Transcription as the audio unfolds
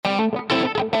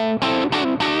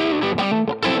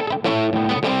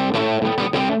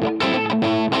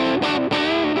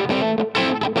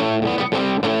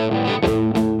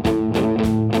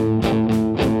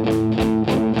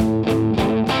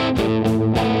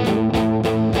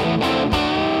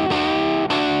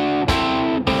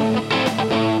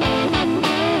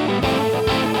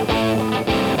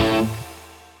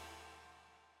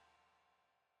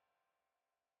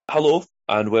Hello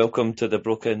and welcome to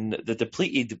the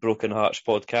Depleted Broken Hearts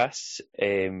podcast.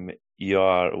 You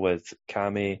are with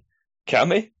Cameron,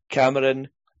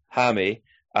 Hammy,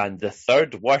 and the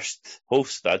third worst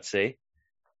host, I'd say,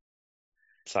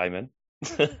 Simon.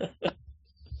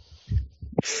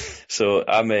 So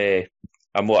I'm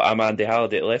Andy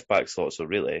Halliday at left back slot. So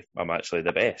really, I'm actually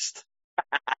the best.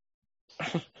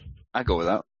 I go with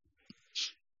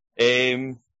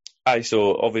that.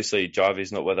 So obviously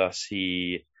Jarvie's not with us.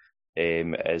 He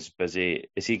is busy.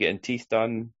 Is he getting teeth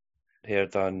done, hair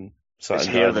done? It's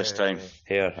hair this time.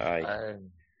 Hair, aye.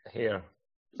 Hair.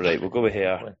 Right, we'll go with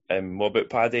hair. What about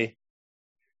Paddy?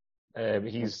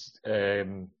 He's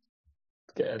getting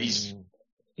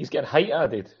height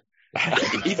added.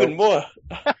 Even more.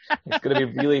 He's going to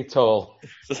be really tall.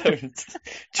 Do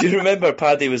you remember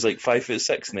Paddy was like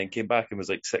 5'6" and then came back and was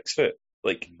like 6 foot?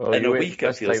 Like in a week,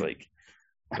 it feels like.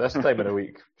 This time in a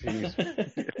week, jeez.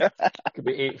 Could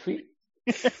be 8 feet.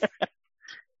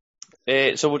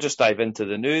 So we'll just dive into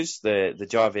the news, the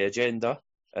Jarvie agenda,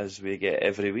 as we get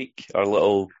every week, our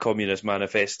little communist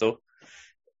manifesto.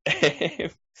 The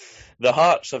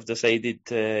Hearts have decided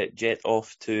to jet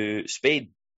off to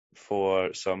Spain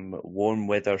for some warm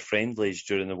weather friendlies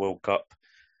during the World Cup.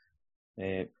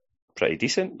 Pretty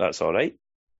decent, that's all right.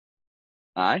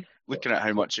 Aye. Looking at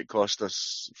how much it cost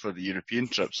us for the European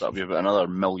trips, that'll be about another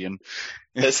 $1 million.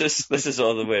 This is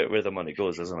all the way where the money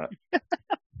goes, isn't it?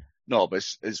 No, but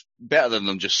it's better than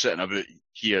them just sitting about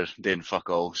here doing fuck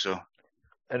all. So,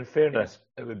 in fairness,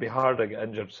 it would be hard to get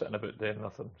injured sitting about doing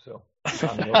nothing. So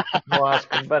I'm not as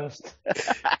convinced.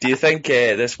 Do you think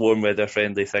this warm weather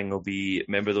friendly thing will be?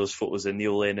 Remember those photos of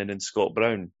Neil Lennon and Scott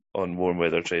Brown on warm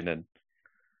weather training?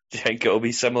 Do you think it'll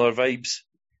be similar vibes?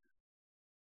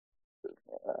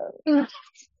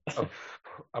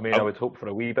 I mean, I would hope for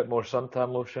a wee bit more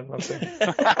suntan lotion.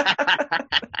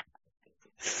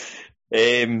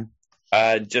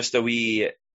 Just a wee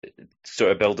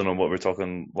sort of building on what we were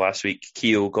talking last week.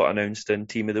 Keogh got announced in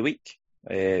Team of the Week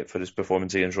for his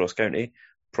performance against Ross County.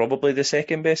 Probably the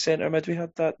second best centre mid we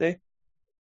had that day.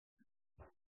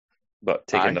 But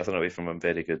taking nothing away from him,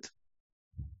 very good.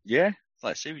 Yeah,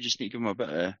 like I say, we just need to give him a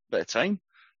bit of time.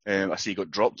 I see he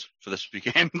got dropped for this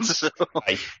weekend, so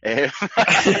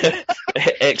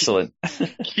excellent.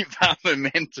 Keep that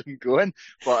momentum going.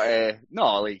 But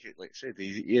no, like I said,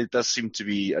 he does seem to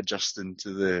be adjusting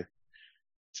to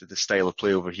the style of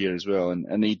play over here as well,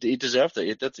 and he deserved it.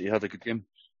 He did. He had a good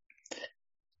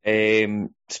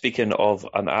game. Speaking of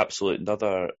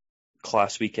another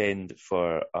class weekend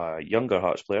for a younger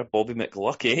Hearts player, Bobby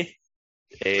McLucky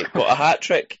got a hat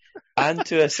trick and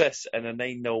 2 assists in a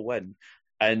 9-0 win.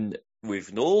 And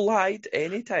we've no lied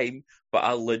any time, but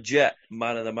a legit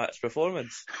man of the match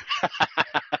performance.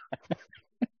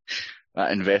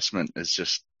 That investment is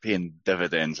just paying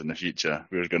dividends in the future.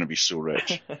 We're going to be so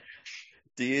rich.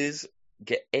 Do you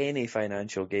get any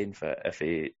financial gain for it if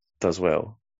he does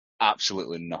well?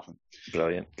 Absolutely nothing.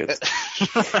 Brilliant. Good.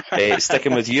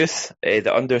 Sticking with youth,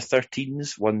 the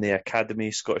under-13s won the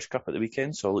Academy Scottish Cup at the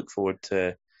weekend, so I look forward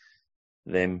to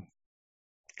them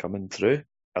coming through.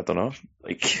 I don't know.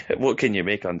 Like, what can you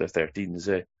make under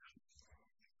 13s?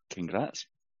 Congrats.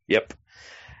 Yep.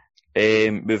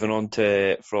 Moving on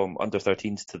from under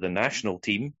 13s to the national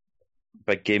team.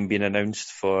 Big game being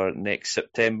announced for next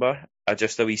September.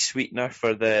 Just a wee sweetener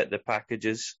for the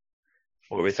packages.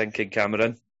 What are we thinking,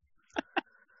 Cameron?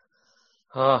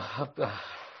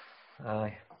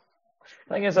 Aye.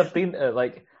 Thing is, I've been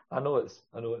I know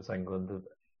it's England,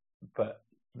 but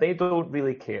they don't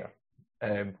really care.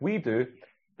 We do.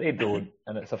 They don't,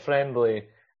 and it's a friendly,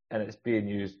 and it's being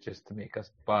used just to make us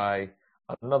buy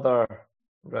another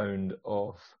round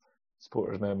of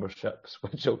supporters memberships,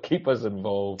 which will keep us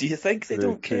involved. Do you think they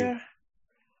don't care?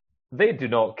 They do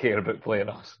not care about playing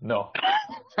us. No.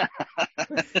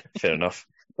 Fair enough.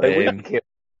 We don't care.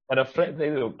 And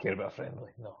they don't care about a friendly.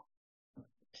 No.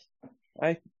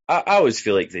 I always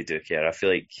feel like they do care. I feel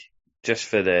like just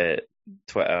for the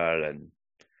Twitter and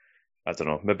I don't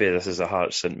know, maybe this is a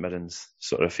Hearts St Mirren's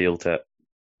sort of feel to it.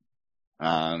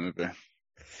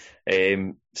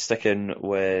 Maybe. Sticking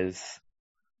with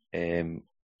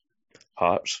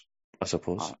Hearts, I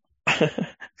suppose.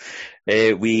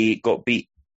 We got beat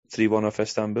 3-1 off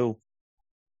Istanbul.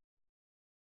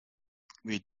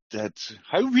 did.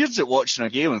 How weird's it watching a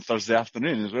game on Thursday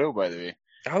afternoon as well, by the way?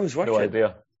 I was working.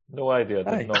 No idea.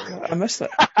 Aye, Did not. I missed it.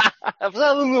 I was the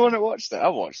only one that watched it. I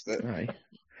watched it. Aye.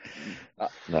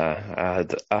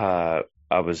 Nah,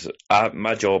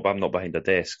 my job, I'm not behind a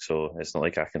desk, so it's not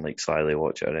like I can like slyly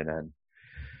watch it or anything,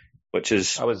 which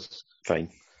is fine.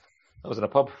 I was in a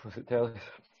pub with it telly.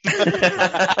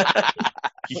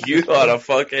 You are a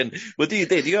fucking... What do?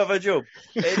 Do you have a job?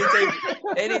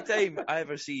 Anytime I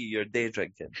ever see you, you're day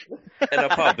drinking. In a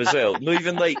pub as well. Not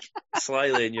even like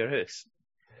slyly in your house.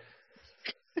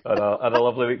 I had a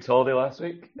lovely week's holiday last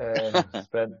week.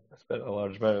 Spent a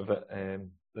large amount of it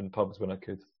in pubs when I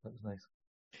could. That was nice.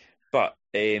 But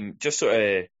just sort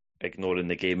of ignoring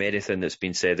the game, anything that's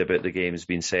been said about the game has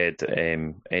been said.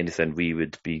 Anything we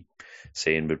would be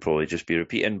saying would probably just be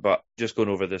repeating. But just going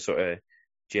over the sort of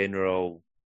general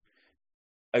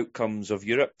outcomes of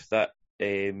Europe, that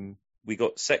we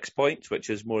got 6 points, which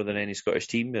is more than any Scottish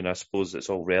team, and I suppose it's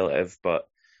all relative, but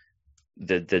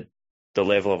the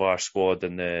level of our squad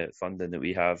and the funding that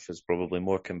we have is probably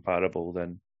more comparable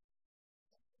than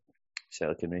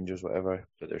Celtic and Rangers, whatever,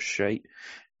 but they're shite.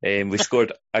 We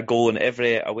scored a goal in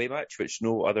every away match, which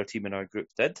no other team in our group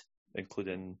did,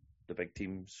 including the big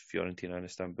teams, Fiorentina and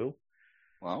Istanbul.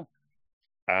 Wow.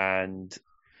 And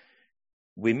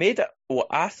we made what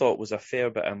I thought was a fair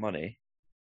bit of money,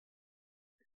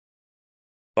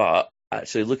 but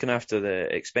actually looking after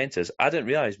the expenses, I didn't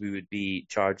realise we would be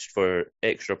charged for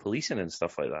extra policing and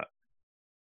stuff like that.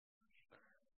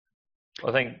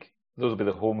 I think those would be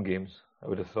the home games, I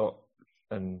would have thought.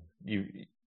 And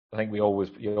I think you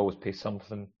always pay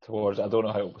something towards it. I don't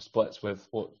know how it splits with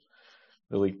what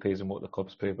the league pays and what the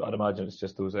clubs pay, but I'd imagine it's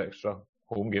just those extra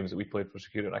home games that we played for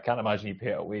security. And I can't imagine you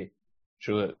pay it away.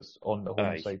 Surely it's on the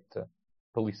home side to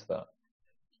police that.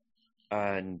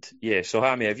 And yeah, so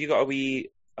Hammy, have you got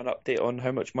an update on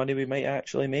how much money we might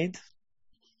actually made?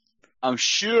 I'm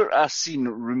sure I've seen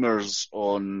rumours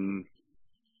on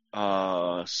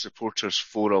supporters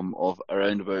forum of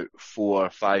around about 4 or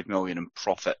 5 million in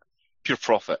profit, pure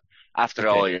profit, after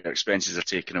all your expenses are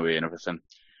taken away and everything.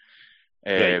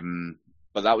 Right.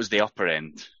 But that was the upper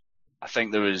end. I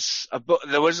think there was a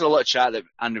lot of chat that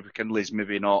Andrew McKinley's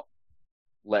maybe not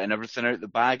letting everything out the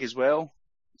bag as well.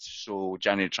 So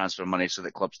January transfer money so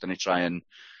that clubs didn't try and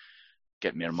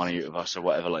get more money out of us or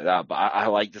whatever like that. But I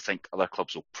like to think other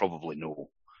clubs will probably know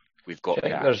we've got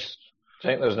cash. I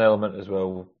think there's an element as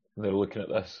well. They're looking at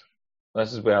this.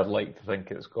 This is where I'd like to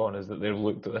think it's gone, is that they've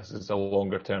looked at this as a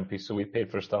longer term piece. So we paid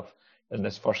for stuff in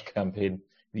this first campaign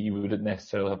that you wouldn't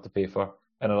necessarily have to pay for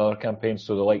in another campaign.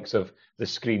 So the likes of the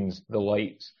screens, the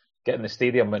lights, getting the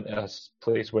stadium into a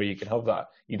place where you can have that.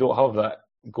 You don't have that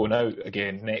going out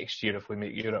again next year if we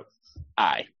make Europe.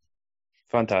 Aye.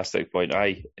 Fantastic point.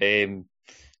 Aye.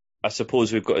 I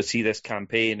suppose we've got to see this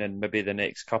campaign and maybe the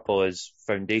next couple as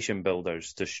foundation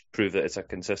builders to prove that it's a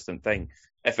consistent thing.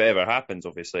 If it ever happens,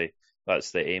 obviously,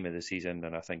 that's the aim of the season,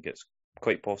 and I think it's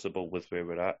quite possible with where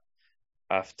we're at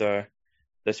after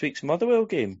this week's Motherwell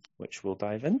game, which we'll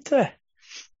dive into.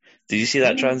 Did you see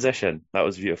that transition? That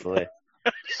was beautiful, eh?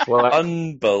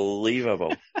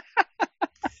 Unbelievable.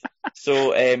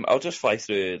 So I'll just fly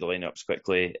through the lineups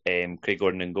quickly. Craig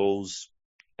Gordon in goals.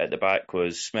 At the back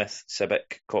was Smith,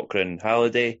 Sibbick, Cochrane,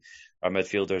 Halliday. Our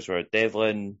midfielders were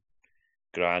Devlin,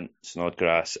 Grant,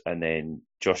 Snodgrass, and then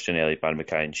Josh Ginnelly, Barry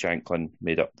Mackay and Shanklin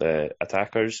made up the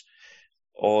attackers.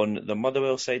 On the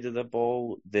Motherwell side of the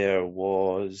ball, there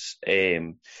was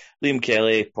Liam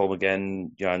Kelly, Paul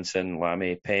McGinn, Jansen,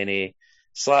 Lammy, Penny,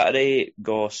 Slattery,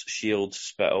 Goss, Shields,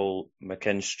 Spittle,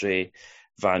 McKinstry,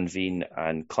 Van Veen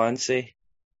and Clancy.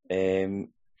 But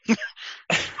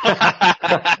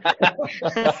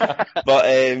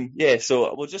yeah,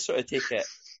 so we'll just sort of take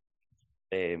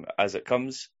it as it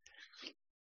comes.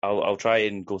 I'll try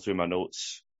and go through my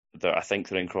notes. I think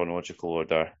they're in chronological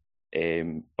order.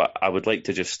 But I would like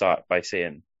to just start by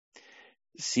saying,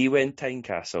 see when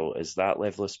Tynecastle is that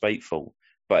level of spiteful,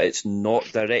 but it's not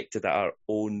directed at our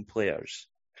own players.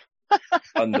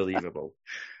 Unbelievable.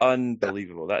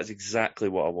 Unbelievable. That is exactly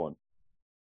what I want.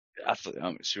 I thought the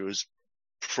atmosphere was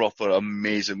proper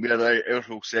amazing. We had our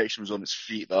whole section was on its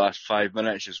feet the last 5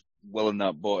 minutes, just willing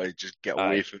that ball to just get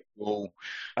away from the goal.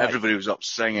 Everybody was up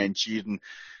singing, cheering.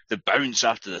 The bounce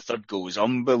after the third goal was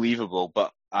unbelievable,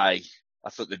 but I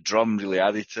thought the drum really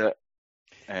added to it.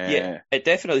 Yeah, it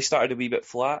definitely started a wee bit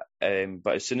flat,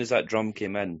 but as soon as that drum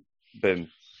came in, boom,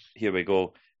 here we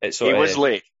go. He was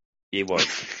late. He was,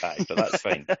 but that's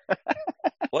fine.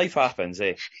 Life happens,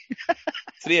 eh?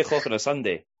 3 o'clock on a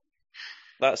Sunday.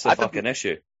 That's the fucking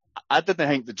issue. I didn't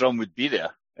think the drum would be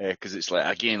there. because it's like,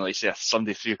 again, like say a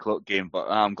Sunday 3:00 game, but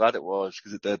I'm glad it was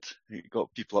because it did. It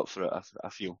got people up for it, I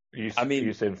feel. Are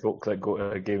you saying folk that go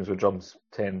to games with drums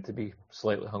tend to be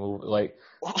slightly hungover? Like,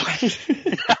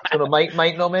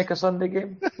 might not make a Sunday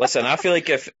game? Listen, I feel like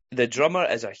if the drummer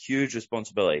is a huge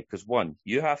responsibility, because one,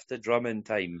 you have to drum in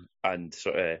time and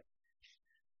sort of.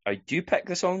 Do you pick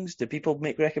the songs? Do people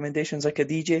make recommendations like a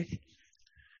DJ?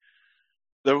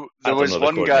 There was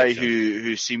one guy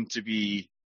who seemed to be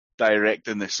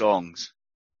directing the songs.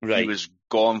 Right. He was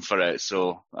gone for it,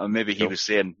 so maybe he was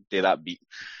saying, do that beat.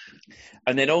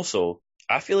 And then also,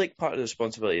 I feel like part of the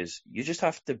responsibility is you just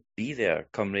have to be there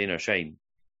come rain or shine.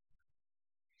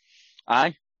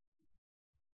 Aye.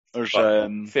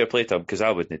 Fair play to him, because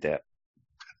I wouldn't do it.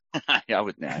 Yeah, I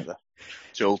wouldn't either.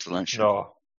 Too old for that shit.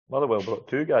 No. Motherwell brought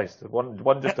two guys.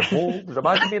 One just to hold.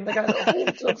 Imagine being the guy that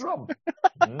holds a drum.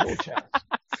 No chance.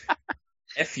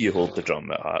 If you hold the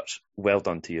drum at Hearts, well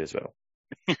done to you as well.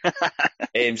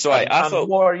 I thought.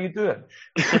 What are you doing?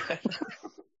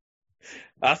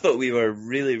 I thought we were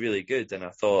really, really good, and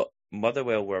I thought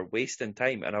Motherwell were wasting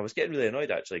time, and I was getting really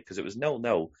annoyed actually because it was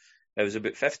 0-0. It was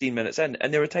about 15 minutes in,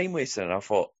 and they were time wasting. And I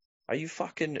thought, are you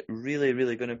fucking really,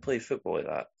 really going to play football like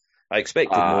that? I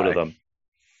expected more of them.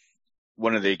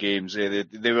 One of the games,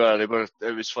 they were.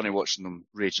 It was funny watching them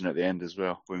raging at the end as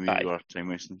well when we were time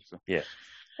wasting. So. Yeah,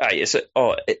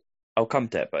 I'll come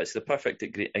to it, but it's the perfect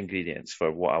ingredients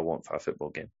for what I want for a football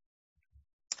game.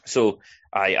 So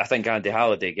I think Andy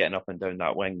Halliday getting up and down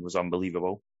that wing was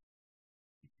unbelievable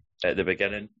at the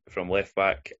beginning from left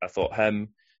back. I thought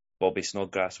Bobby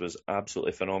Snodgrass was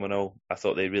absolutely phenomenal. I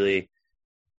thought we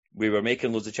were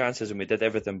making loads of chances and we did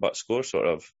everything but score, sort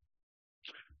of.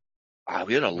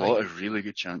 We had a lot of really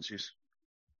good chances.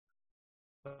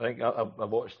 I think I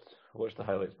watched the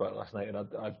highlights back last night, and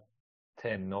I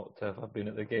tend not to have been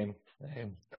at the game,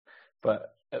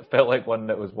 but it felt like one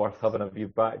that was worth having a view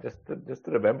back, just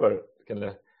to remember kind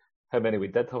of how many we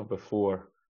did have before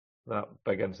that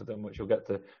big incident, which we'll get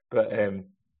to. But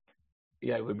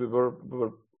we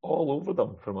were all over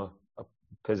them from a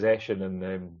possession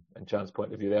and chance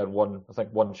point of view. They had one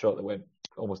shot that went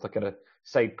almost a kind of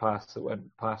side pass that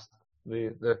went past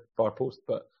the far post,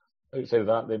 but outside of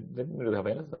that, they didn't really have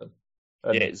anything.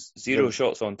 And it's 0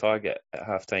 shots on target at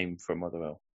half time for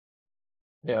Motherwell.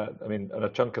 Yeah, I mean, and a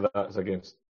chunk of that is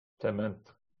against 10 men.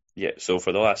 Yeah, so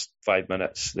for the last 5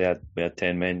 minutes, we had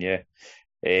 10 men, yeah.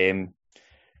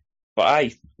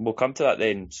 But we'll come to that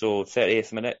then. So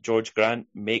 38th minute, George Grant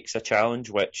makes a challenge,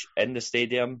 which in the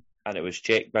stadium, and it was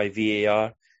checked by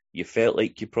VAR, you felt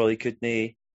like you probably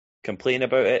couldn't complain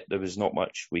about it. There was not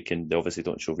much they obviously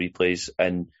don't show replays,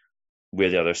 and we're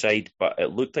the other side, but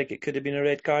it looked like it could have been a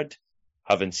red card.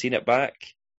 Having seen it back,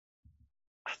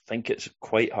 I think it's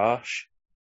quite harsh.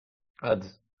 I'd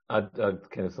kind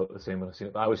of thought the same when I seen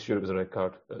it, but I was sure it was a red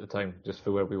card at the time, just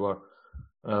for where we were.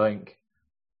 And I think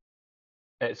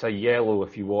it's a yellow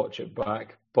if you watch it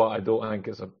back, but I think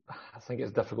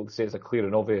it's difficult to say it's a clear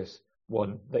and obvious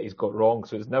one that he's got wrong,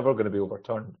 so it's never going to be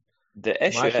overturned. The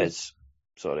issue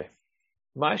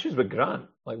my issue is with Grant.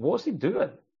 Like, what's he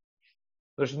doing?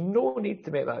 There's no need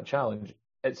to make that challenge.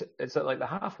 It's at like the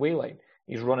halfway line.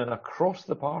 He's running across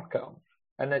the park at him,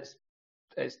 and it's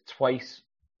twice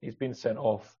he's been sent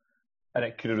off, and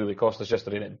it could have really cost us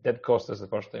yesterday, and it did cost us the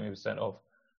first time he was sent off,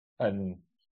 and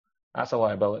that's a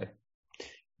liability.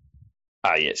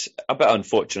 It's a bit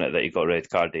unfortunate that he got red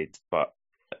carded, but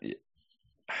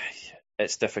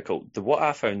it's difficult. What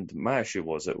I found my issue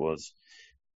was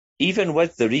even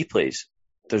with the replays,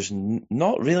 there's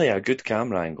not really a good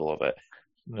camera angle of it.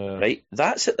 No. Right?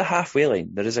 That's at the halfway line.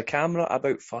 There is a camera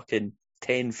about fucking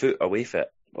 10 foot away from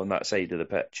it on that side of the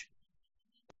pitch.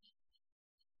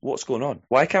 What's going on?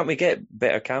 Why can't we get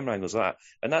better camera angles like that?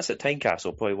 And that's at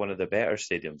Tynecastle, probably one of the better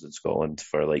stadiums in Scotland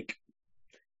for like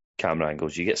camera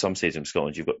angles. You get some stadiums in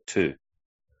Scotland, you've got 2.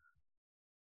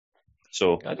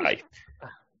 So,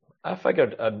 I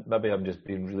figured, and maybe I'm just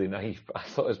being really naive, but I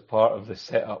thought as part of the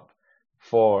setup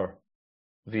for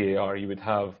VAR, you would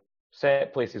have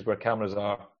set places where cameras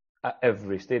are at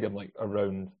every stadium, like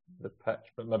around the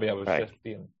pitch. But maybe I was just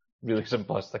being really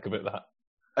simplistic about that.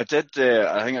 I did.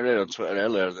 I think I read on Twitter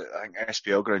earlier that I think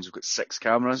SPL grounds have got 6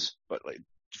 cameras, but like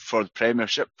for the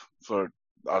Premiership, for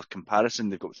our comparison,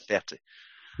 they've got 30.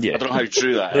 Yeah, I don't know how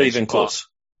true that is. Not even close.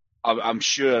 I'm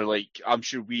sure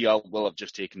we will have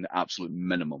just taken the absolute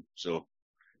minimum. So,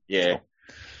 yeah.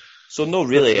 So no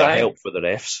really a help for the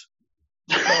refs.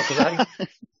 No,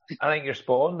 I think you're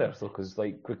spot on there, though,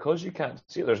 because you can't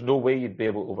see it, there's no way you'd be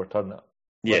able to overturn that.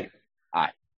 Yeah.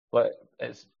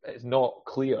 It's not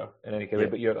clear in any way,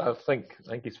 but I think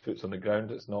his foot's on the ground.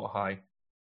 It's not high.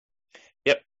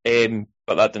 Yep.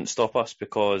 But that didn't stop us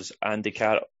because Andy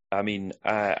Halliday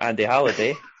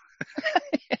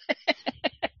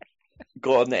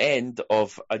got on the end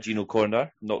of a Gino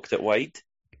corner, knocked it wide,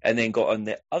 and then got on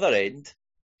the other end,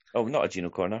 not a Gino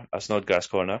corner, a Snodgrass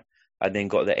corner, and then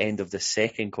got the end of the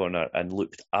second corner and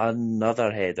looped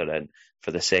another header in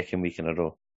for the second week in a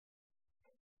row.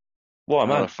 What a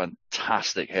man. Another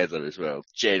fantastic header as well.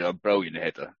 Genuine brilliant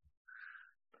header.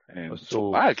 I was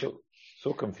so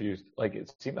confused. Like,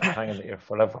 it seemed to hang in the air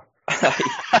forever.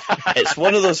 It's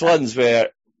one of those ones where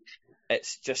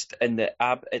it's just in the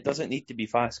it doesn't need to be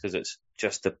fast because it's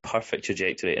just the perfect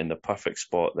trajectory in the perfect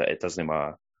spot that it doesn't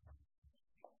matter.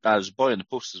 There's a boy in the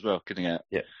post as well, couldn't it?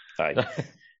 Yeah, aye.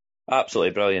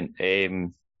 Absolutely brilliant.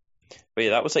 But yeah,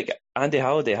 that was like Andy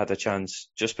Halliday had a chance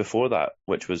just before that,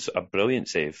 which was a brilliant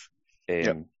save.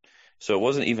 So it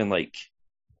wasn't even like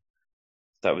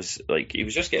that was like he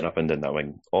was just getting up and down that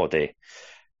wing all day.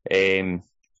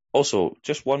 Also,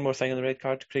 just one more thing on the red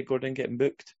card, Craig Gordon getting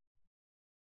booked.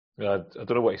 Yeah, I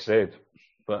don't know what he said,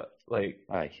 but like,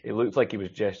 Aye. It looked like he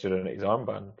was gesturing at his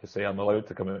armband to say, "I'm allowed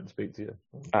to come out and speak to you."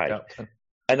 Aye. Captain.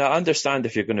 And I understand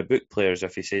if you're going to book players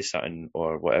if he says something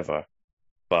or whatever,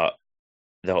 but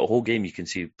the whole game you can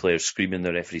see players screaming in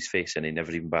the referee's face and he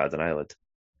never even batted an eyelid.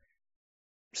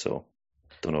 So,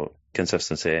 don't know,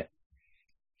 consistency.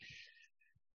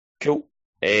 Cool.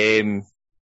 And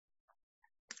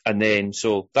then,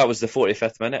 so that was the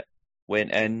 45th minute.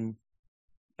 Went in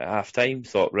at half time,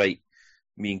 thought, right,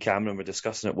 me and Cameron were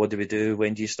discussing it. What do we do?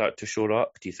 When do you start to shore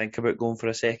up? Do you think about going for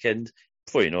a second?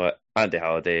 Before you know it, Andy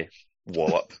Halliday,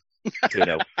 wallop,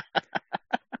 2-0.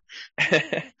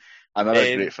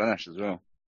 Another great finish as well.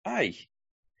 Aye.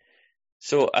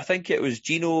 So I think it was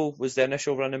Gino was the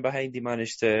initial running behind. He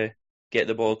managed to get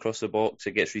the ball across the box.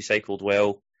 It gets recycled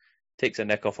well. Takes a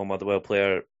nick off a Motherwell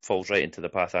player, falls right into the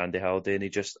path of Andy Halliday, and he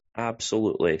just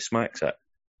absolutely smacks it.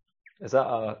 Is that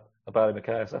a Barry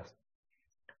Mackay assist?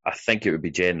 I think it would be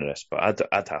generous, but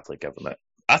I'd happily give him it.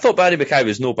 I thought Barry Mackay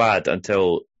was no bad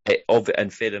until,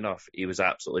 and fair enough, he was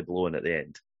absolutely blown at the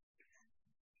end.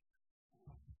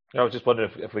 I was just wondering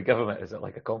if we give him it, is it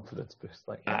like a confidence boost?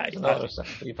 Like, another assist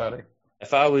for you, Barry.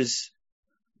 If I was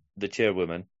the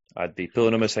chairwoman, I'd be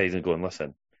pulling him aside and going,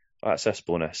 listen, that assist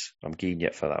bonus, I'm giving you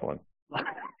it for that one.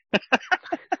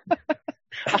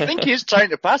 I think he's trying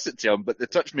to pass it to him, but the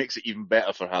touch makes it even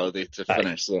better for Halliday to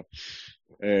finish. So,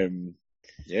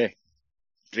 yeah,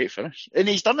 great finish. And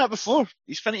he's done that before.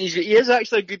 He is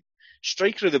actually a good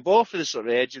striker of the ball for the sort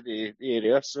of edge of the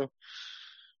area. So,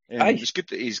 it's good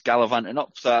that he's gallivanting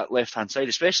up that left-hand side,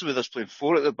 especially with us playing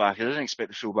 4 at the back. I didn't expect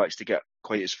the fullbacks to get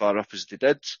quite as far up as they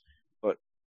did. But,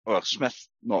 well, Smith,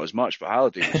 not as much, but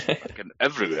Halliday was fucking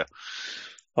everywhere.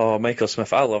 Oh, Michael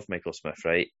Smith. I love Michael Smith,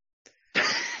 right?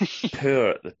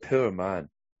 The poor man.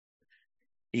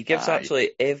 He gives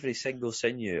absolutely every single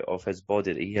sinew of his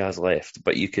body that he has left,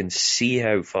 but you can see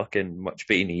how fucking much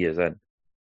pain he is in.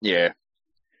 Yeah.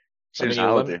 He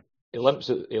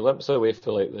limps away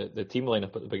for like the team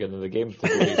lineup at the beginning of the game to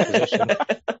do his position.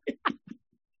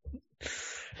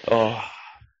 Oh.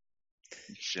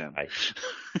 Shame.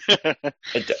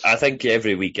 I think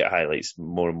every week it highlights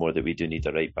more and more that we do need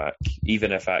a right back.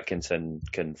 Even if Atkinson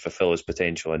can fulfil his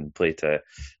potential and play to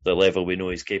the level we know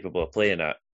he's capable of playing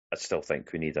at, I still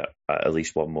think we need at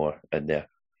least one more in there.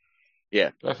 Yeah.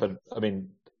 I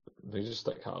mean, they just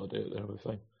stick Halliday out there, we'll be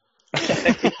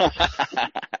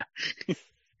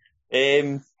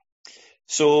fine.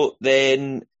 So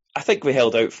then I think we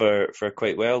held out for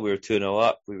quite well. We were 2-0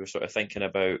 up. We were sort of thinking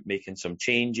about making some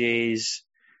changes.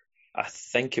 I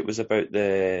think it was about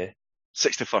the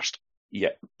 61st.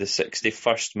 Yeah, the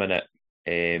 61st minute.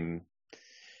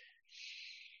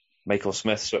 Michael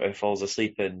Smith sort of falls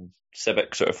asleep and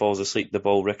Civic sort of falls asleep. The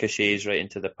ball ricochets right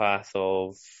into the path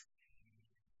of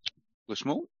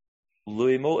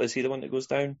Louis Moult. Is he the one that goes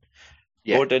down?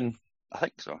 Yeah, Gordon. I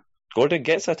think so. Gordon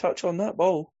gets a touch on that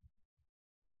ball.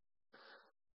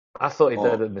 I thought he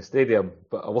did in the stadium,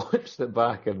 but I watched it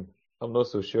back and I'm not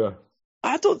so sure.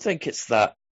 I don't think it's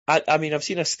that. I mean, I've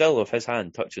seen a still of his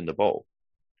hand touching the ball.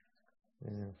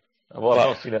 Well, I've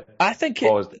not seen it. I think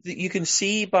you can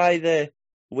see by the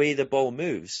way the ball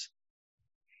moves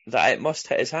that it must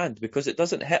hit his hand because it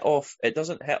doesn't hit off. It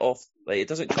doesn't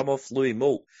come off Louis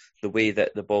Moult the way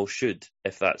that the ball should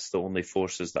if that's the only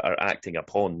forces that are acting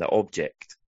upon the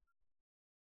object.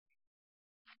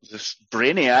 This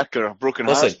Brainiac or a Broken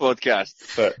Hearts podcast.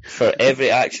 For every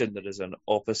action, there is an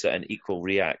opposite and equal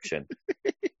reaction.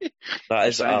 That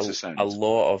is a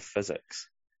law of physics.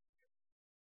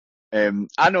 I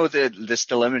know the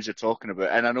still image you're talking about,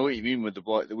 and I know what you mean with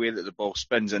the way that the ball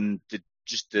spins and the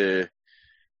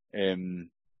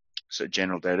sort of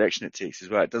general direction it takes as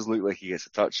well. It does look like he gets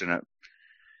a touch in it.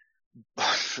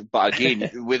 But again,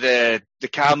 with the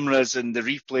cameras and the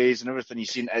replays and everything you've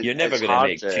seen, you're never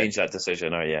going to change that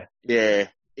decision, are you? Yeah,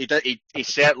 he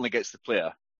certainly gets the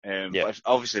player. Yeah. But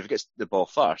obviously, if he gets the ball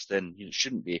first, then it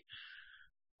shouldn't be.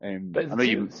 But I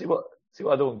know see what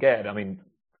I don't get. I mean,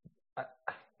 I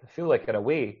feel like in a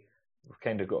way we've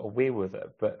kind of got away with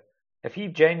it. But if he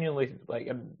genuinely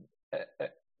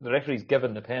the referee's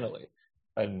given the penalty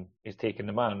and he's taking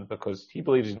the man because he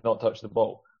believes he's not touched the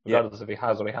ball, regardless if he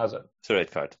has or he hasn't. It's a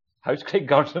red card. How's Craig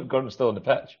Gordon still on the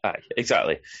pitch? Aye,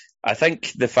 exactly. I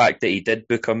think the fact that he did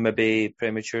book him maybe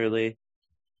prematurely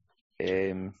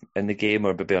in the game,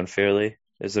 or maybe unfairly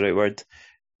is the right word,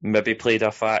 maybe played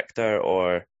a factor,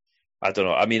 or I don't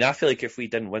know. I mean, I feel like if we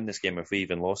didn't win this game, if we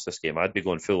even lost this game, I'd be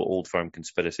going full Old Firm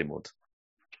conspiracy mode.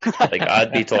 Like,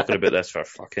 I'd be talking about this for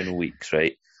fucking weeks,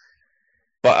 right?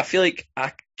 But I feel like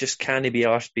I just can't be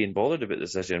arsed being bothered about the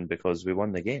decision because we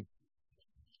won the game.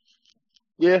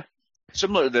 Yeah,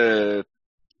 similar to the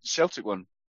Celtic one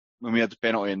when we had the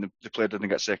penalty and the player didn't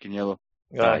get second yellow.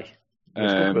 Aye. We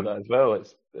spoke about that as well.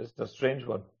 It's a strange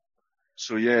one.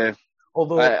 So yeah.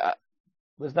 Although,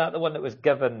 was that the one that was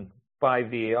given by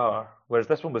VAR, whereas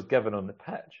this one was given on the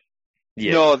pitch?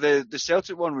 Yeah. No, the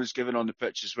Celtic one was given on the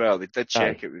pitch as well. They did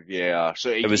check it with VAR. So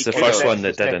it was the first one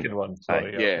that didn't. One,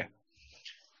 sorry, yeah.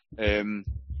 So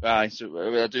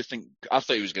I do think I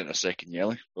thought he was getting a second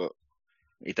yellow, but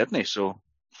he didn't. So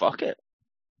fuck it.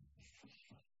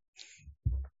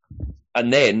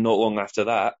 And then not long after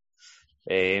that,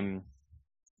 an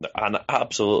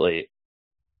absolutely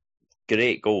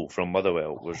great goal from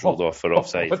Motherwell was ruled off for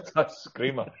offside. What a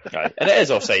screamer! Right. And it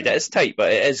is offside. It is tight,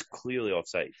 but it is clearly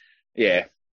offside. Yeah.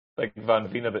 Big Van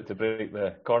Veen about to break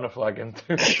the corner flag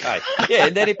into. Aye. Yeah,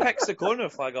 and then he picks the corner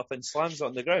flag up and slams it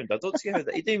on the ground. I don't see how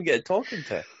that he didn't even get a talking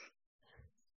to.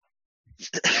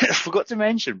 I forgot to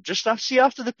mention, just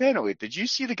after the penalty, did you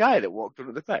see the guy that walked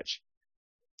onto the pitch?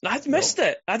 I'd missed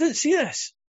it. I didn't see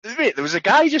this. Mate, there was a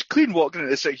guy just clean walking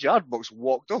into the 6-yard box,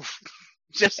 walked off.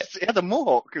 He had a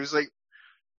mohawk. It was like,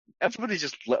 everybody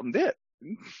just let him do it.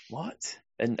 What?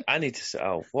 And I need to say,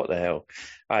 oh, what the hell?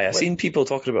 I seen people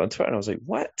talking about it on Twitter and I was like,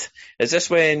 what? Is this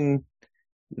when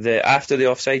after the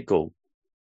offside goal?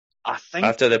 I think.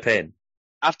 After the pen?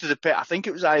 After the pen. I think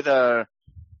it was either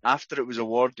after it was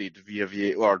awarded via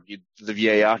VAR, or the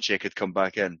VAR check had come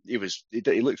back in. He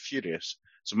looked furious.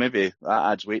 So maybe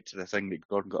that adds weight to the thing that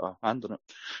Gordon got a hand on it.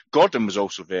 Gordon was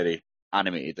also very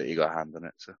animated that he got a hand on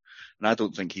it. So, and I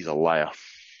don't think he's a liar.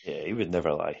 Yeah, he would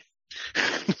never lie.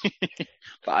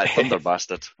 But thunder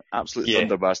bastard. Absolute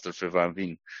thunder bastard for Van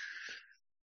Veen.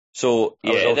 So,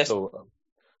 yeah. I was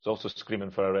also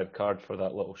screaming for a red card for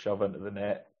that little shove into the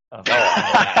net.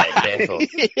 Definitely.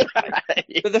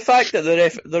 But the fact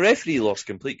that the referee lost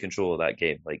complete control of that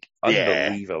game, like,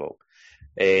 unbelievable.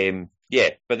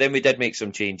 But then we did make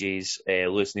some changes.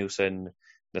 Lewis Nielsen,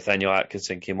 Nathaniel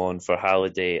Atkinson came on for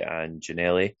Halliday and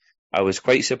Ginnelly. I was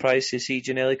quite surprised to see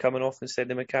Ginnelly coming off instead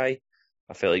of Mackay.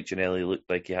 I felt like Ginnelly looked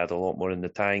like he had a lot more in the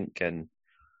tank, and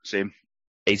same.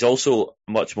 He's also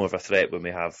much more of a threat when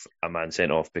we have a man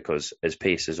sent off because his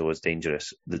pace is always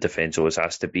dangerous. The defence always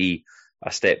has to be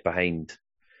a step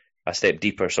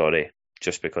deeper,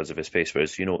 just because of his pace.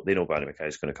 Whereas they know Barry Mackay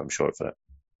is going to come short for it.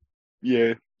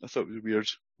 Yeah, I thought it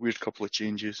was a weird couple of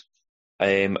changes.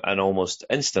 And almost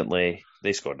instantly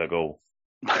they scored a goal.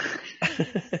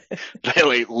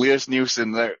 Like Lewis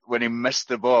Nielsen, when he missed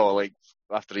the ball, like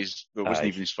after it wasn't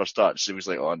even his first touch, it was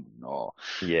like, oh no,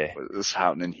 what's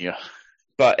happening here?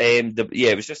 But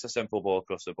it was just a simple ball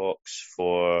across the box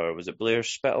for, was it Blair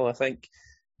Spittle? I think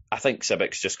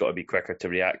Sibic's just got to be quicker to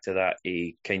react to that.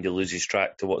 He kind of loses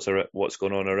track to what's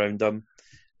going on around him.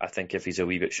 I think if he's a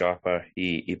wee bit sharper,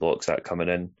 he blocks that coming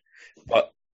in.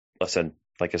 But listen,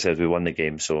 like I said, we won the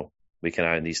game, so we can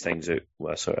iron these things out.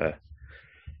 I sort of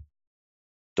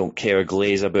don't care a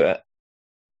glaze about it.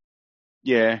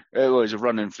 Yeah, it was a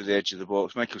running for the edge of the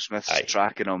box. Michael Smith's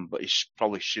tracking him, but he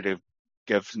probably should have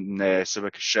given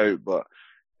Civic a shout, but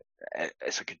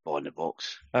it's a good ball in the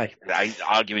box. Aye. The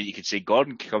argument you could say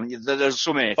Gordon could come. There's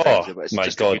so many things. Oh, my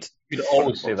God. You could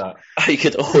always say that. I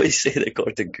could always say that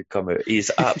Gordon could come out.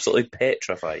 He's absolutely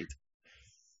petrified.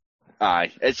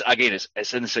 Aye. It's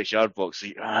in the 6-yard box,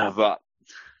 but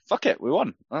fuck it, we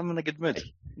won. I'm in a good mood.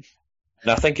 And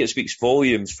I think it speaks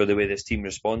volumes for the way this team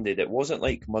responded. It wasn't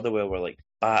like Motherwell were like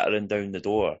battering down the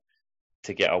door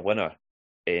to get a winner.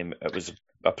 It was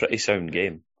a pretty sound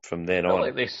game from then on.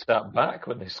 Like they sat back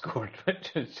when they scored,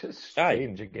 which is just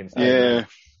strange against. Yeah.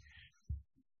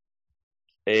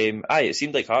 It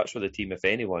seemed like Hearts were the team, if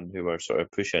anyone, who were sort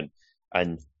of pushing.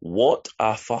 And what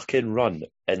a fucking run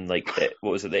in like the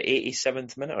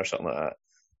 87th minute or something like that.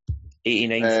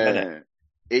 89th minute.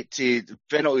 The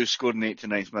penalty was scored in the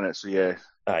 89th minute, so yeah.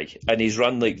 Aye, and he's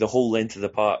run like the whole length of the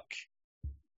park.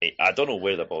 I don't know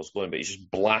where the ball's going, but he's just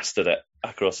blasted it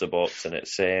across the box, and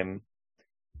it's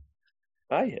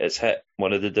hit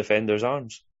one of the defender's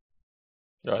arms.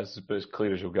 Yeah, it's about as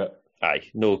clear as you'll get.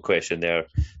 Aye, no question there. It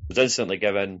was instantly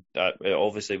given. It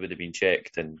obviously would have been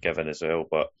checked and given as well,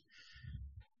 but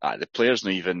the player's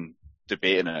not even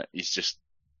debating it. He's just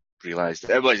realised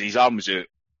his arm was out.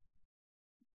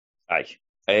 Aye.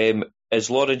 Is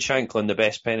Lauren Shanklin the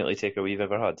best penalty taker we've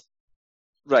ever had?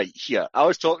 Right, here. I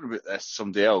was talking about this to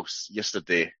somebody else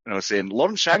yesterday, and I was saying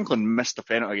Lauren Shanklin missed a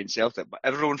penalty against Celtic, but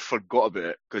everyone forgot about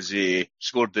it because he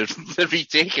scored the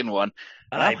retaken one.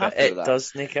 Aye, but it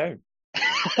doesn't count.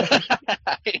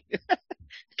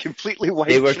 Completely wiped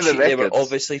They were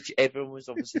everyone was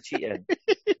obviously cheating.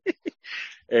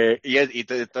 He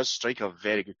does strike a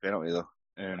very good penalty though.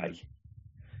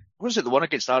 What was it, the one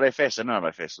against RFS and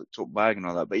RFS, like top bag and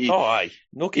all that? But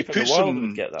no keeper in the world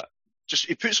would get that.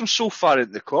 He puts him so far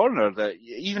into the corner that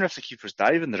even if the keeper's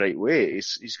diving the right way,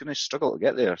 he's going to struggle to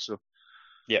get there. So,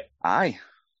 yeah, aye.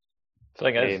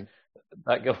 Thing is,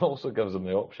 that also gives him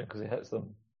the option because he hits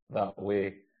them that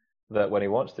way that when he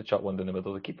wants to chuck one down the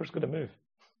middle, the keeper's going to move.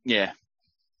 Yeah.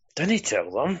 Didn't he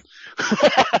tell them?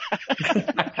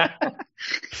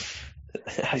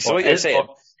 So what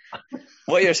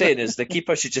you're saying is the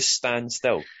keeper should just stand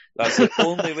still. That's the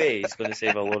only way he's going to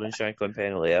save a Lauren Shanklin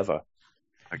penalty ever.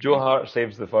 Joe Hart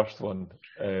saves the first one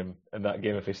in that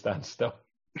game if he stands still.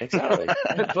 Exactly.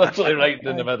 It's literally right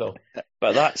in the middle.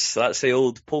 But that's the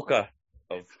old poker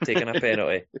of taking a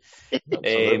penalty.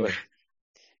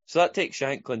 So that takes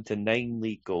Shanklin to 9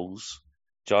 league goals.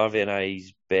 Jarvie and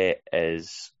I's bet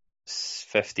is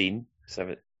 17.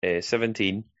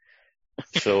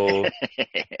 So,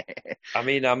 I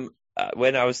mean,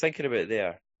 when I was thinking about it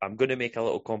there, I'm going to make a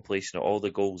little compilation of all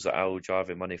the goals that I owe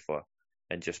Jarvie money for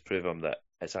and just prove him that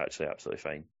it's actually absolutely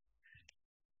fine.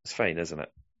 It's fine, isn't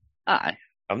it? Aye.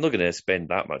 I'm not going to spend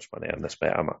that much money on this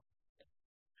bet, am I?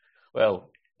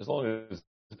 Well, as long as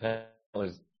the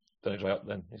penalties don't dry up,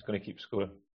 then he's going to keep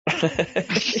scoring.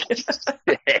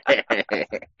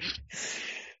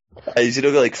 He's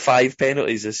got like 5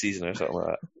 penalties this season or something like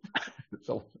that. It's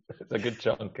a good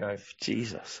chunk, guys.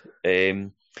 Jesus.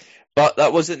 But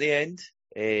that wasn't the end.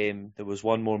 There was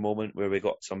one more moment where we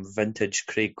got some vintage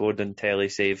Craig Gordon telly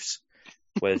saves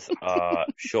with a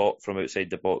shot from outside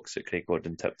the box that Craig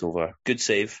Gordon tipped over. Good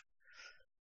save.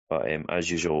 But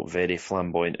as usual, very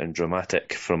flamboyant and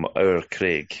dramatic from our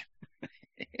Craig.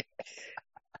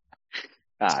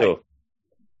 Some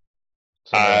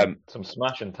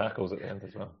smashing tackles at the end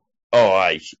as well. Oh,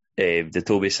 aye. The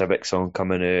Toby Sibbick song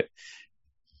coming out.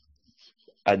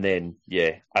 And then,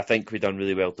 I think we've done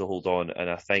really well to hold on. And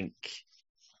I think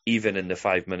even in the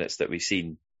 5 minutes that we've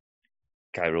seen,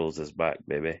 Kai Rolls is back,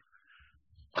 baby.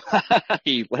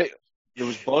 There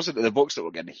was balls into the box that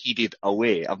were getting headed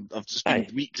away. I've just been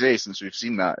weeks since we've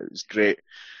seen that. It was great.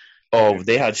 Oh,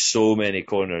 they had so many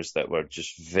corners that were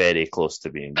just very close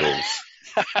to being goals.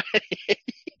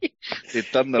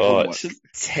 They've done their homework. It's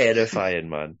terrifying,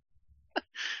 man.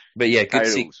 But yeah,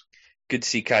 good to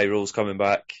see Kai Rolls coming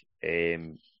back.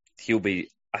 He'll be.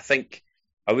 I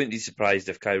wouldn't be surprised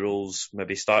if Kai Rolls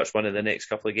maybe starts one of the next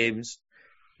couple of games.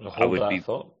 I would be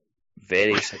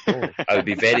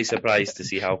very surprised to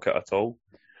see Halkett at all,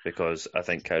 because I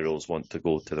think Kai Rolls want to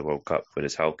go to the World Cup,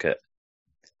 whereas Halkett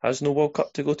has no World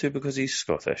Cup to go to because he's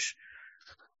Scottish.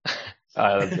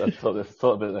 I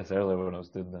thought about this earlier when I was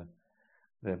doing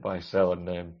the buy-sell,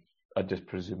 and I just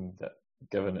presumed that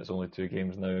given it's only 2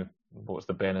 games now, what's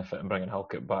the benefit in bringing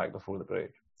Halkett back before the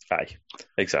break? Aye,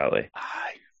 exactly.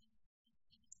 Aye.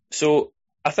 So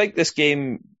I think this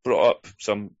game brought up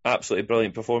some absolutely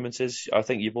brilliant performances. I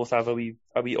think you both have a wee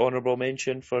honourable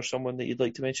mention for someone that you'd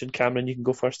like to mention. Cameron, you can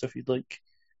go first if you'd like.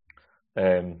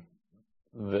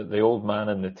 The old man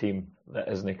in the team that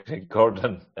isn't Craig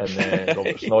Gordon and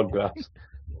Robert Snodgrass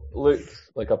looked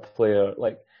like a player.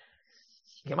 Like,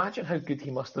 can you imagine how good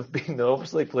he must have been? They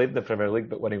obviously played in the Premier League,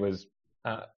 but when he was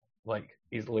at like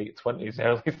his late 20s,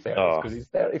 early 30s, because he's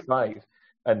 35,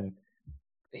 and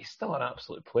he's still an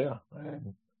absolute player.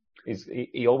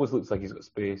 He always looks like he's got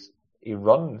space. He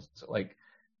runs like,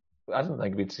 I don't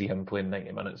think we'd see him playing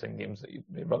 90 minutes in games that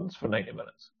he runs for 90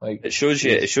 minutes. Like, it shows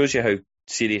you how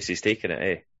serious he's taking it,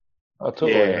 eh? Oh,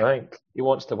 totally. Yeah. I think he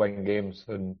wants to win games,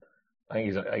 and I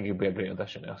think he'll be a great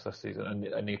addition to us this season.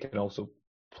 And he can also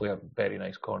play a very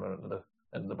nice corner into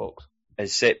the box.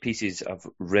 His set pieces have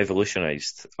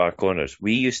revolutionised our corners.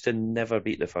 We used to never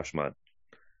beat the first man.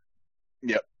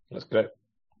 Yep. That's great.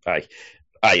 Aye.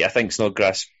 I think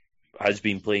Snodgrass has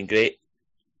been playing great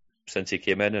since he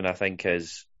came in, and I think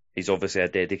he's obviously a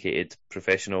dedicated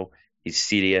professional. He's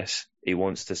serious. He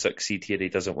wants to succeed here. He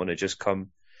doesn't want to just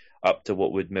come up to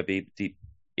what would maybe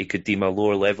he could deem a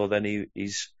lower level than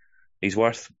he's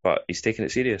worth, but he's taking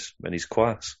it serious and he's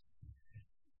class.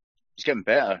 He's getting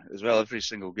better as well every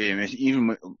single game.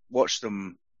 Even watched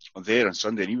him there on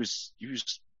Sunday, and he was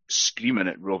screaming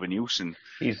at Robbie Nielsen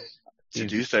to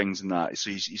do things and that. So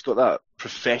he's got that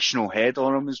professional head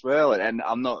on him as well. And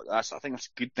I think that's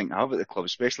a good thing to have at the club,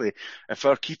 especially if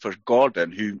our keeper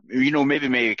Gordon, who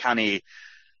maybe can't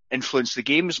influence the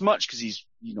game as much because he's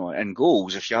in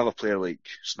goals. If you have a player like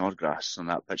Snodgrass on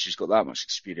that pitch, he's got that much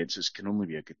experience. It can only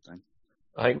be a good thing.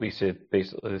 I think we said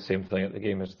basically the same thing at the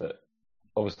game, is that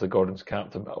obviously Gordon's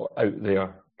captain out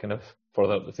there, kind of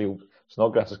further up the field.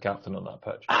 Snodgrass is captain on that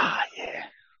pitch. Yeah.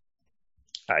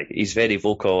 Aye, he's very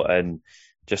vocal, and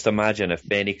just imagine if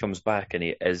Benny comes back and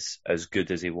he is as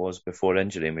good as he was before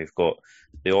injury, and we've got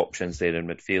the options there in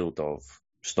midfield of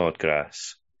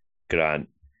Snodgrass, Grant,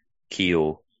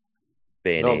 Keogh,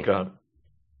 Benny. No, Grant.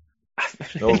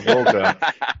 No, Grant.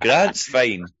 Grant's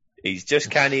fine. He's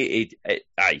just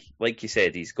aye, like you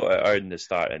said, he's got to earn the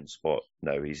starting spot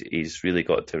now. He's really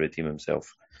got to redeem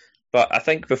himself. But I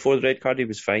think before the red card, he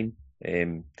was fine.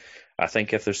 I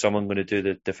think if there's someone going to do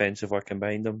the defensive work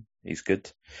behind him, he's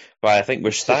good. But I think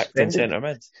we're stacked in centre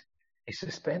mid. He's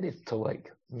suspended till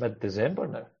like mid-December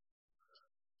now.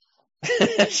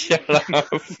 Shut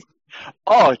up.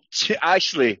 Oh,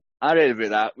 actually, I read about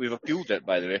that. We've appealed it,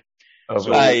 by the way.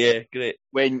 So, yeah, great.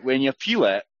 When you appeal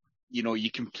it,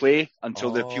 you can play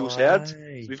until the appeal's heard. So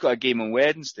we've got a game on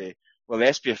Wednesday. Well, the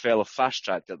SPFL have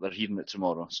fast-tracked it. They're hearing it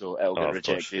tomorrow, so it'll get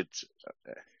rejected.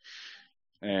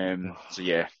 So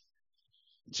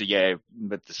yeah,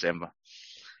 mid-December.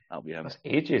 That'll be him. That's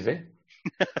ages, eh?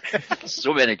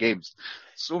 So many games.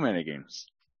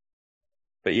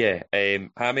 But yeah,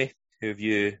 Hammy, who have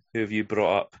you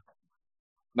brought up?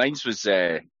 Mine's was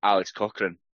Alex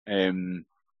Cochrane.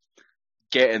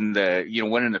 Getting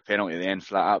winning the penalty at the end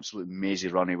for that absolute mazy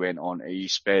run he went on. He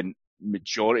spent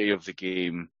majority of the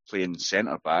game playing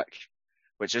centre back,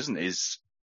 which isn't his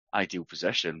ideal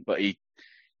position, but he's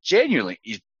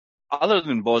other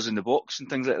than balls in the box and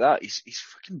things like that, he's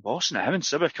fucking bossing it. Him and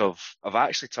Sibbick have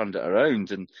actually turned it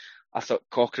around, and I thought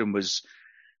Cochrane was,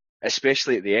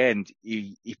 especially at the end,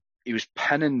 he was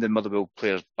pinning the Motherwell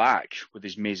players back with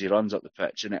his mazy runs up the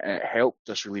pitch, and it helped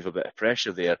us relieve a bit of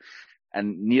pressure there.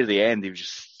 And near the end, he was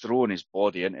just throwing his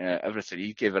body into everything.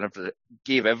 He gave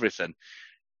everything.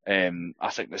 I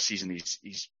think this season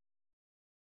it's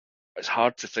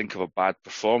hard to think of a bad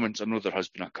performance. I know there has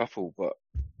been a couple, but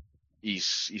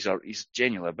he's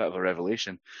genuinely a bit of a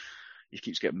revelation. He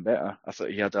keeps getting better. I thought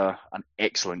he had an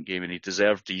excellent game, and he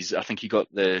deserved I think he got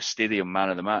the stadium man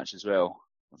of the match as well.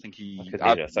 I think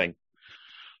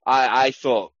I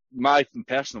thought my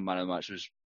personal man of the match was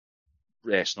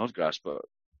Snodgrass, but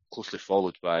closely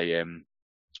followed by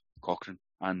Cochrane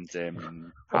and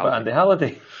Andy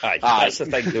Halliday. Aye, that's the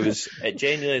thing. It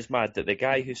genuinely is mad that the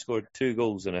guy who scored 2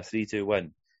 goals in a 3-2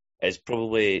 win is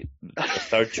probably the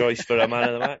third choice for a man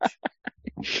of the match.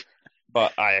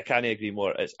 But I can't agree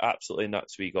more. It's absolutely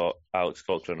nuts we got Alex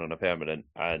Cochrane on a permanent,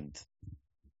 and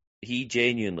he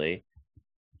genuinely,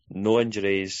 no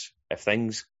injuries,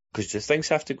 because things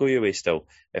have to go your way still.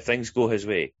 If things go his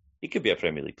way, he could be a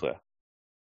Premier League player.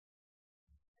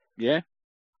 Yeah,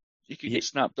 he could get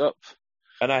snapped up.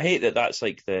 And I hate that's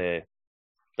the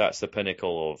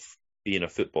pinnacle of being a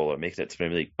footballer, making it to the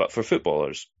Premier League. But for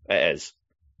footballers, it is.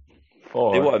 They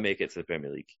want to make it to the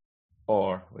Premier League.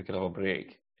 Or we could have a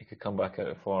break. He could come back out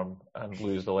of form and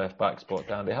lose the left back spot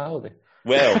to Andy Halliday.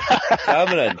 Well,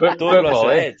 Cameron, don't rush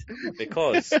ahead,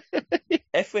 because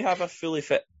if we have a fully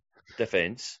fit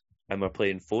defence and we're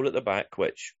playing 4 at the back,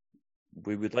 which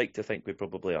we would like to think we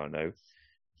probably are now,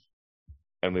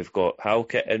 and we've got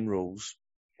Halkett in roles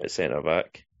at centre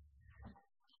back,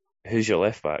 who's your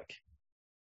left back?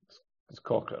 It's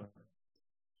Cochrane.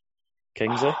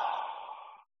 Kingsley?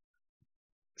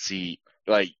 See,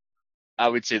 I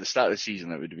would say at the start of the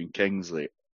season it would have been Kingsley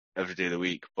every day of the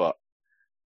week, but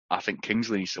I think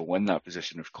Kingsley needs to win that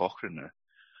position with Cochrane now.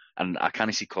 And I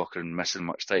can't see Cochrane missing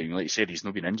much time. Like you said, he's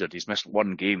not been injured. He's missed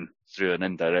 1 game through an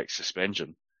indirect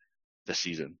suspension this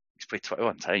season. He's played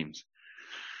 21 times.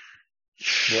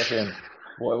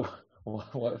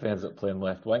 What if he ends up playing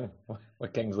left wing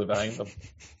with Kingsley behind him?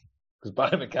 Because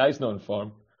Barry Mackay's not in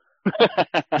form.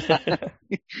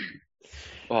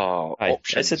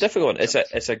 It's a difficult one.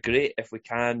 It's a great, if we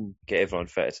can get everyone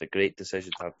fit, it's a great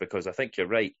decision to have, because I think you're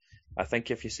right. I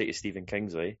think if you say to Stephen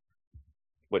Kingsley,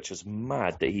 which is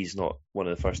mad that he's not one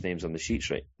of the first names on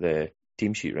the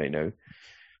team sheet right now.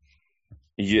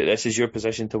 This is your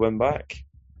position to win back.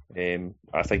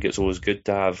 I think it's always good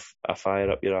to have a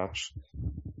fire up your arse.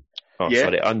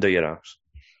 Under your arse.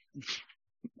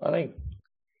 I think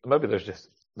maybe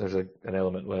there's an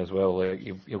element where as well, like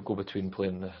you'll go between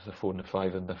playing the 4 and the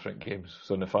 5 in different games.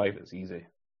 So in the 5 it's easy.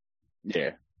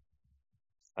 Yeah.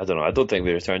 I don't know. I don't think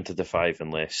we return to the 5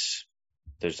 unless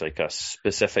there's like a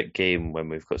specific game when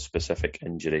we've got specific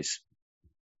injuries.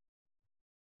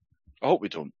 I hope we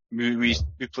don't. We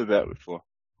played better before.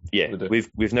 Yeah,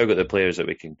 we've now got the players that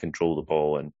we can control the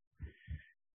ball and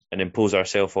impose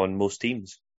ourselves on most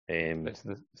teams. It's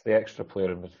the extra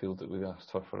player in midfield that we've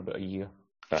asked for about a year.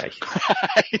 Aye.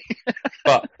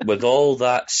 But with all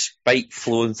that spite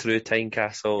flowing through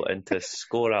Tynecastle and to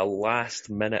score a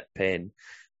last-minute pen,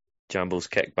 Jamble's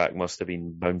kickback must have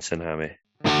been bouncing, Hammy.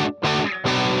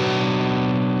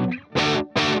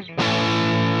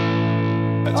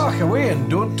 Talk away and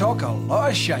don't talk a lot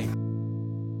of shite.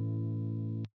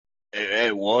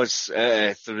 It was.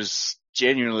 There was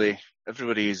genuinely,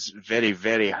 everybody is very,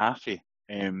 very happy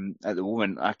at the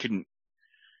moment. I couldn't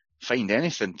find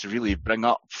anything to really bring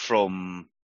up from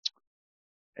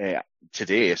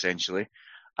today, essentially.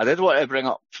 I did want to bring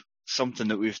up something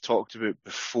that we've talked about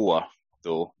before,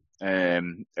 though.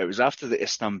 It was after the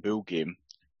Istanbul game.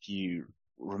 If you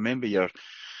remember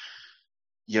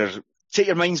take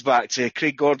your minds back to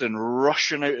Craig Gordon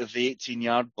rushing out of the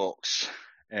 18-yard box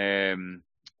and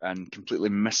completely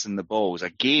missing the balls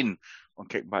again on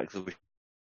kickback the way.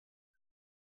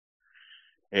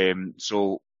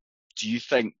 So, do you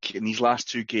think in these last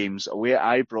 2 games, away at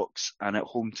Ibrox and at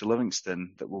home to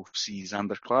Livingston, that we'll see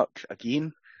Zander Clark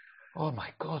again? Oh my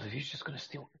God! Are you just going to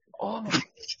steal? Oh my!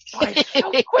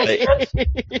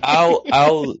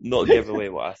 I'll not give away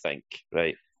what I think,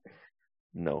 right?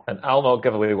 No. And I'll not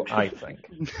give away what I think.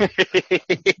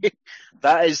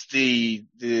 That is the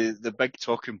big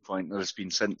talking point that has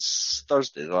been since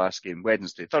Thursday, the last game.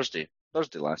 Thursday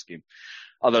last game.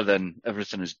 Other than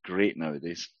everything is great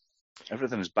nowadays.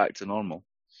 Everything is back to normal.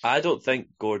 I don't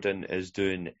think Gordon is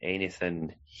doing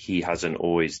anything he hasn't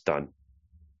always done.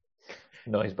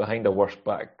 No, he's behind a worse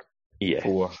back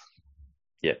 4.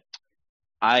 Yeah.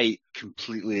 I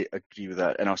completely agree with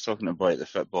that. And I was talking about the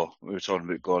football. We were talking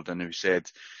about Gordon, who said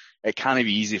it can't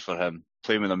be easy for him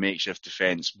playing with a makeshift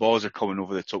defence. Balls are coming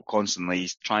over the top constantly.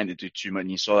 He's trying to do too much. And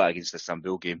you saw that against the